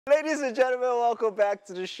Ladies and gentlemen, welcome back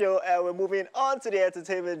to the show, and we're moving on to the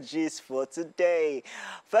entertainment gist for today.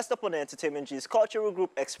 First up on the entertainment gist, cultural group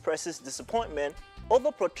expresses disappointment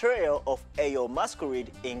over portrayal of Eyo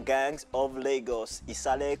masquerade in gangs of Lagos.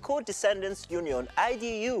 Isale Eko Descendants Union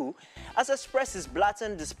 (IDU) has expressed its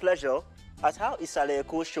blatant displeasure at how Isale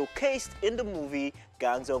Eko showcased in the movie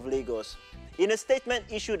Gangs of Lagos. In a statement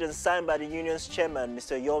issued and signed by the union's chairman,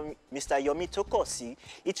 Mr. Yomi Tokosi,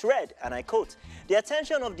 it read, and I quote, "The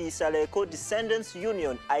attention of the Isale Eko Descendants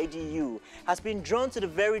Union (IDU) has been drawn to the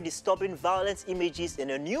very disturbing violent images in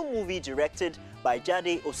a new movie directed by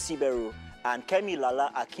Jadesola Osiberu and Kemi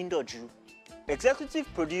Akindoju.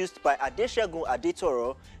 Executive produced by Adeshagun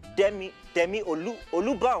Adetoro, Demi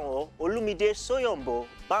Olubanwo, Olumide Soyombo,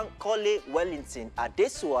 Bankole Wellington,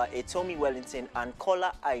 Adesuwa Etomi Wellington, and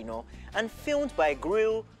Kola Aino, and filmed by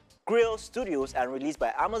Grill Studios and released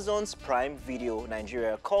by Amazon's Prime Video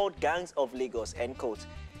Nigeria, called Gangs of Lagos," end quote.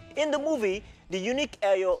 In the movie, the unique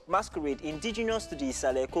Eyo masquerade indigenous to the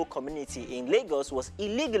Isale Eko community in Lagos was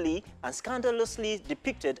illegally and scandalously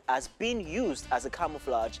depicted as being used as a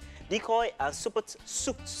camouflage, decoy, and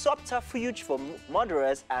subterfuge for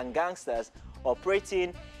murderers and gangsters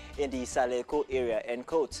operating in the Isale Eko area, end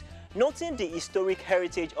quote. Noting the historic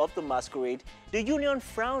heritage of the masquerade, the union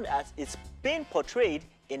frowned at its being portrayed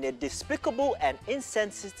in a despicable and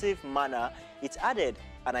insensitive manner. It added,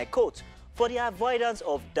 and I quote, "For the avoidance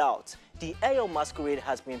of doubt, the Eyo masquerade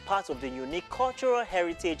has been part of the unique cultural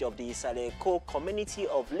heritage of the Isale Eko community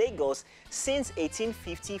of Lagos since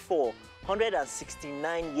 1854,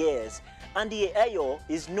 169 years, and the Eyo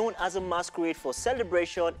is known as a masquerade for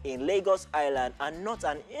celebration in Lagos Island and not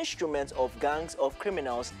an instrument of gangs of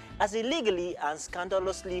criminals as illegally and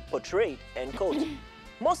scandalously portrayed," end quote.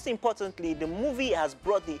 Most importantly, the movie has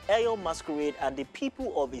brought the Eyo masquerade and the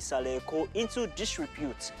people of Isale Eko into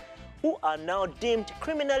disrepute, who are now deemed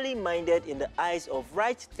criminally minded in the eyes of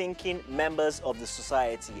right-thinking members of the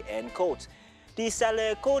society, end quote. The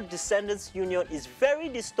Isale Eko Descendants Union is very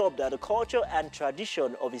disturbed that the culture and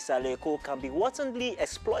tradition of Isale Eko can be wantonly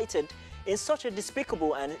exploited in such a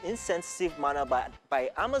despicable and insensitive manner by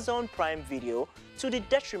Amazon Prime Video to the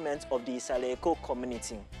detriment of the Isale Eko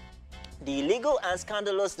community. The illegal and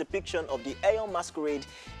scandalous depiction of the Eyo masquerade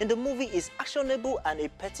in the movie is actionable, and a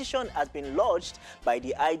petition has been lodged by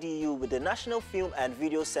the IDU with the National Film and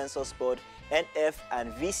Video Censors Board,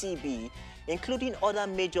 NFVCB, including other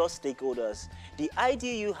major stakeholders. The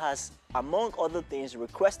IDU has, among other things,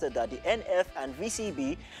 requested that the NF and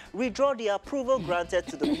VCB withdraw the approval granted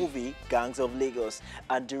to the movie Gangs of Lagos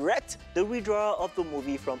and direct the withdrawal of the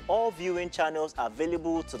movie from all viewing channels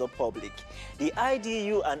available to the public. The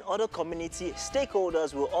IDU and other community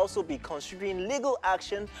stakeholders will also be considering legal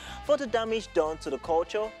action for the damage done to the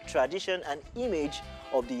culture, tradition, and image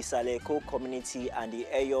of the Isale Eko community and the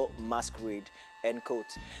Eyo masquerade, end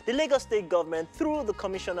quote. The Lagos State government, through the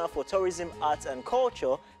Commissioner for Tourism, Arts and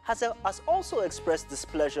Culture, has also expressed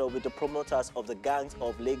displeasure with the promoters of the Gangs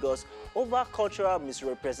of Lagos over cultural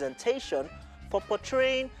misrepresentation for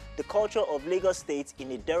portraying the culture of Lagos State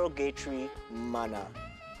in a derogatory manner.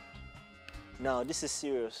 Now, this is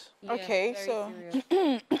serious. Yeah, okay, so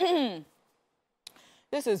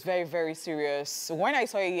this is very, very serious. When I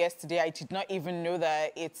saw it yesterday, I did not even know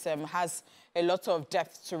that it has a lot of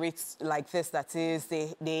depth to it like this. That is,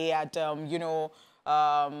 they had, you know,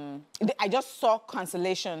 I just saw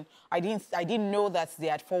cancellation. I didn't know that they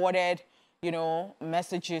had forwarded, you know,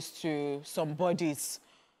 messages to some bodies.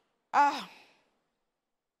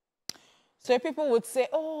 So people would say,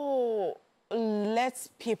 oh, let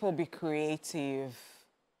people be creative.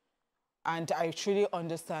 And I truly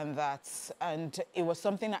understand that. And it was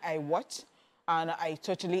something that I watched and I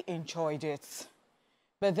totally enjoyed it.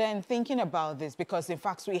 But then thinking about this, because in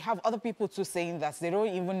fact, we have other people too saying that they don't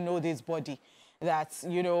even know this body, that,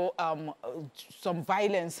 you know, some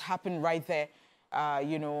violence happened right there,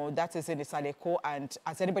 you know, that is in Isale Eko, and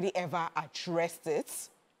has anybody ever addressed it?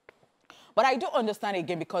 But I do understand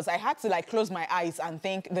again, because I had to like close my eyes and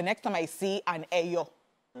think the next time I see an Eyo,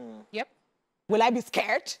 Yep. will I be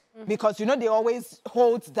scared? Because, you know, they always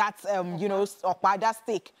hold that, you know, that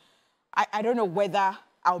stick. I don't know whether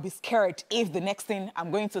I'll be scared if the next thing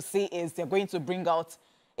I'm going to see is they're going to bring out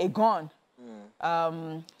a gun.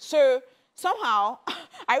 So somehow,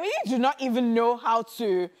 I really do not even know how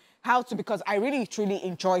to, because I really, truly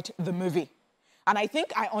enjoyed the movie. And I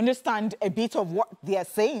think I understand a bit of what they are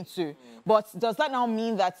saying too. But does that now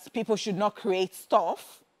mean that people should not create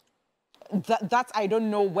stuff? That I don't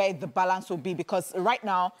know where the balance will be, because right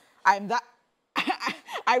now I'm that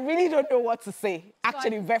I really don't know what to say.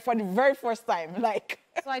 Actually, for the very first time, like.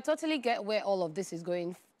 So I totally get where all of this is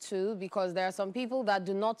going too, because there are some people that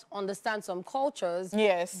do not understand some cultures.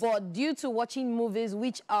 Yes. But due to watching movies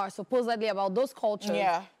which are supposedly about those cultures,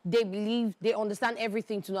 they believe they understand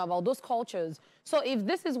everything to know about those cultures. So if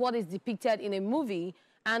this is what is depicted in a movie,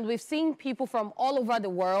 and we've seen people from all over the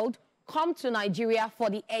world come to Nigeria for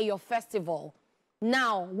the Eyo Festival.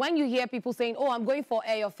 Now, when you hear people saying, oh, I'm going for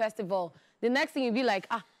Eyo Festival, the next thing you'll be like,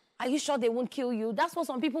 ah, are you sure they won't kill you? That's what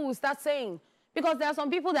some people will start saying. Because there are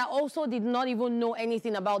some people that also did not even know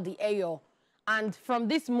anything about the Eyo. And from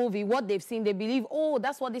this movie, what they've seen, they believe, oh,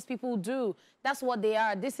 that's what these people do. That's what they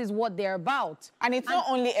are. This is what they're about. And it's not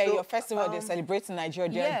only Eyo Festival they celebrate in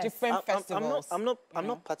Nigeria. There are different festivals. I'm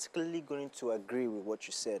not particularly going to agree with what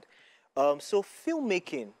you said. So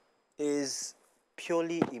filmmaking is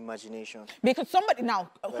purely imagination. Because somebody, now,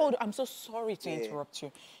 hold on, I'm so sorry to interrupt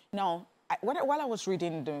you. Now, while I was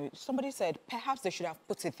reading, somebody said perhaps they should have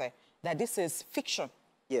put it there, that this is fiction.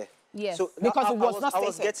 Yeah. Yes. So because it was not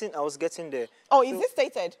stated. I was getting there. Oh, is it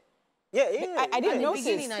stated? Yeah. I didn't know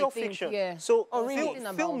it's pure fiction. Yeah. So really?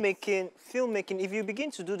 filmmaking, if you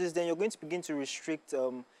begin to do this, then you're going to begin to restrict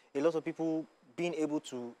a lot of people being able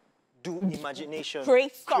to do imagination.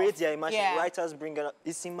 Create their imagination. Writers bring it up.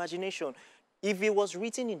 It's imagination. If it was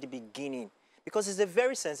written in the beginning, because it's a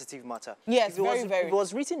very sensitive matter. Yes, if it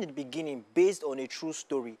was written in the beginning based on a true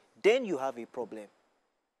story, then you have a problem.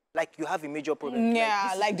 Like, you have a major problem.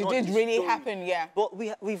 Yeah, like did it really happen? Yeah. But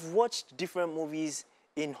we've watched different movies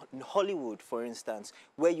in Hollywood, for instance,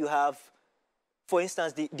 where you have, for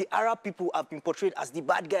instance, the Arab people have been portrayed as the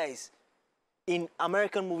bad guys in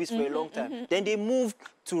American movies for a long time. Then they moved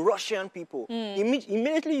to Russian people.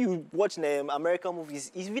 Immediately you watch American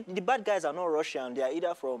movies, the bad guys are not Russian. They are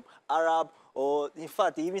either from Arab, or in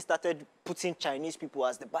fact, they even started putting Chinese people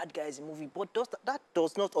as the bad guys in movie. But that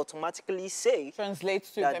does not automatically say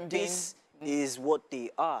translates to that them this is what they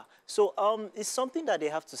are. So it's something that they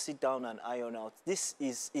have to sit down and iron out. This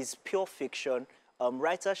is pure fiction.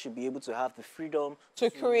 Writers should be able to have the freedom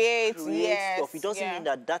to create stuff. It doesn't mean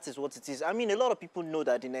that is what it is. I mean, a lot of people know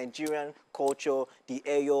that the Nigerian culture, the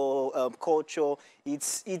Eyo culture,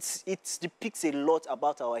 it depicts a lot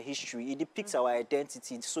about our history. It depicts our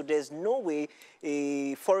identity. So there's no way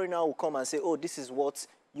a foreigner will come and say, oh, this is what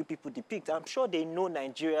you people depict. I'm sure they know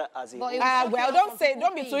Nigeria as a well,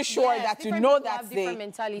 don't be too sure that you know that they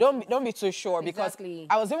don't be too sure, because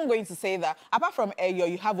I was even going to say that apart from Eyo,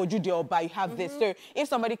 you have Ojude Oba, you have this. So if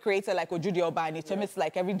somebody created like Ojude Oba and it's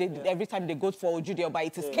like every day, every time they go for Ojude Oba,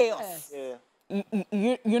 it is chaos.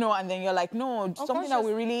 You know, and then you're like, no, something that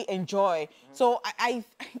we really enjoy. So the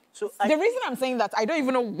reason I'm saying that, I don't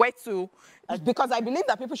even know where to, because I believe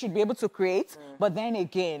that people should be able to create, but then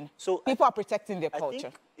again, people are protecting their culture.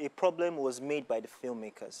 I think a problem was made by the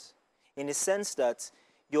filmmakers, in the sense that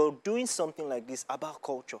you're doing something like this about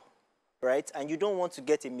culture, right? And you don't want to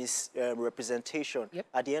get a misrepresentation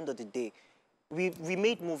at the end of the day. We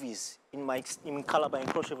made movies in Calabar, in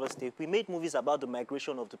Cross River State. We made movies about the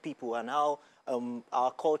migration of the people and how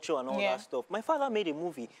our culture and all that stuff. My father made a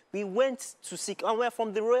movie. We went to seek, and we're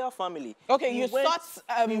from the royal family. Okay, you sought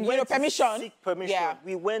permission. Seek permission. Yeah.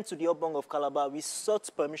 We went to the Obong of Calabar. We sought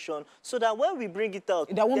permission so that when we bring it out,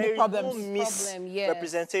 there won't be no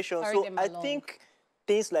misrepresentation. So I think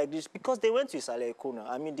things like this, because they went to Isale Eko now.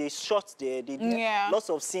 I mean, they shot there. Lots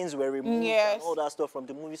of scenes were removed and all that stuff from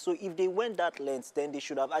the movie. So if they went that length, then they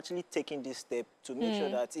should have actually taken this step to make sure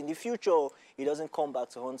that in the future it doesn't come back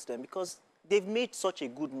to haunt them, because they've made such a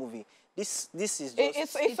good movie. This is just...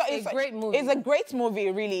 It's a great movie. It's a great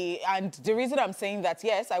movie, really. And the reason I'm saying that,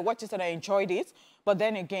 yes, I watched it and I enjoyed it. But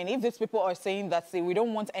then again, if these people are saying that, say, we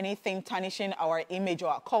don't want anything tarnishing our image or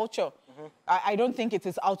our culture, I don't think it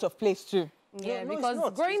is out of place too. Yeah,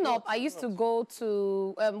 because growing up, I used to go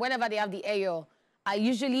to, whenever they have the Eyo, I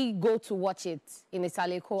usually go to watch it in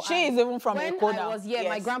Isale Eko. She is even from Eko now.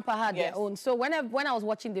 My grandpa had their own. So when I was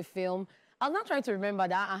watching the film, I was not trying to remember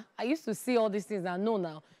that. I used to see all these things I know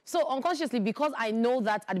now. So unconsciously, because I know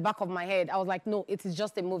that at the back of my head, I was like, no, it is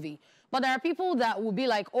just a movie. But there are people that will be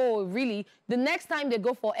like, oh, really? The next time they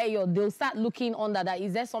go for Eyo, they'll start looking under that.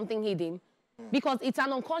 Is there something hidden? Because it's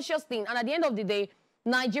an unconscious thing. And at the end of the day,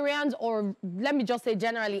 Nigerians, or let me just say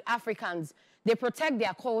generally Africans, they protect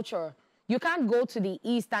their culture. You can't go to the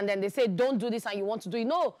East and then they say, don't do this and you want to do it.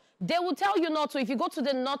 No, they will tell you not to. If you go to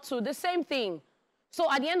the not to, the same thing.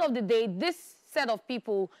 So at the end of the day, this set of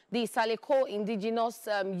people, the Isale Eko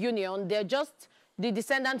Indigenes Union, they're just the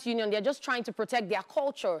Descendants Union, they're just trying to protect their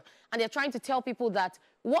culture. And they're trying to tell people that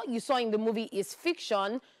what you saw in the movie is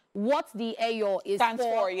fiction. What the Eyo stands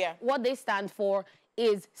for, what they stand for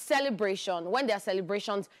is celebration. When there are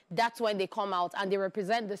celebrations, that's when they come out and they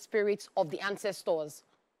represent the spirits of the ancestors.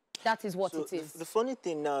 that is what it is. The funny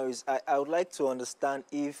thing now is I would like to understand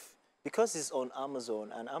if, because it's on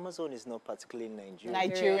Amazon, and Amazon is not particularly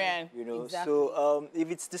Nigerian. You know, exactly. so if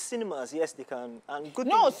it's the cinemas, yes, they can. And good.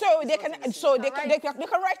 No, thing, so they can. So they can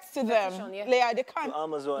write to them. Yeah, they can. To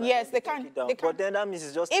Amazon. Yes, they can. But then that means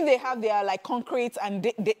it's just if they have their like concrete and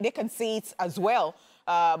they can see it as well.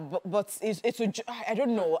 But I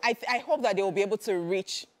don't know. I hope that they will be able to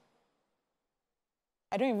reach.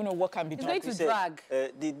 I don't even know what can be done. It's going to drag.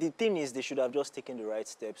 The thing is, they should have just taken the right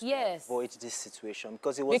steps to avoid this situation,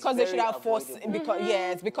 because it was because very they should have forced. Because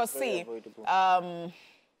yes, because see,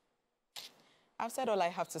 I've said all I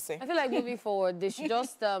have to say. I feel like moving forward, they should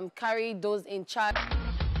just carry those in charge.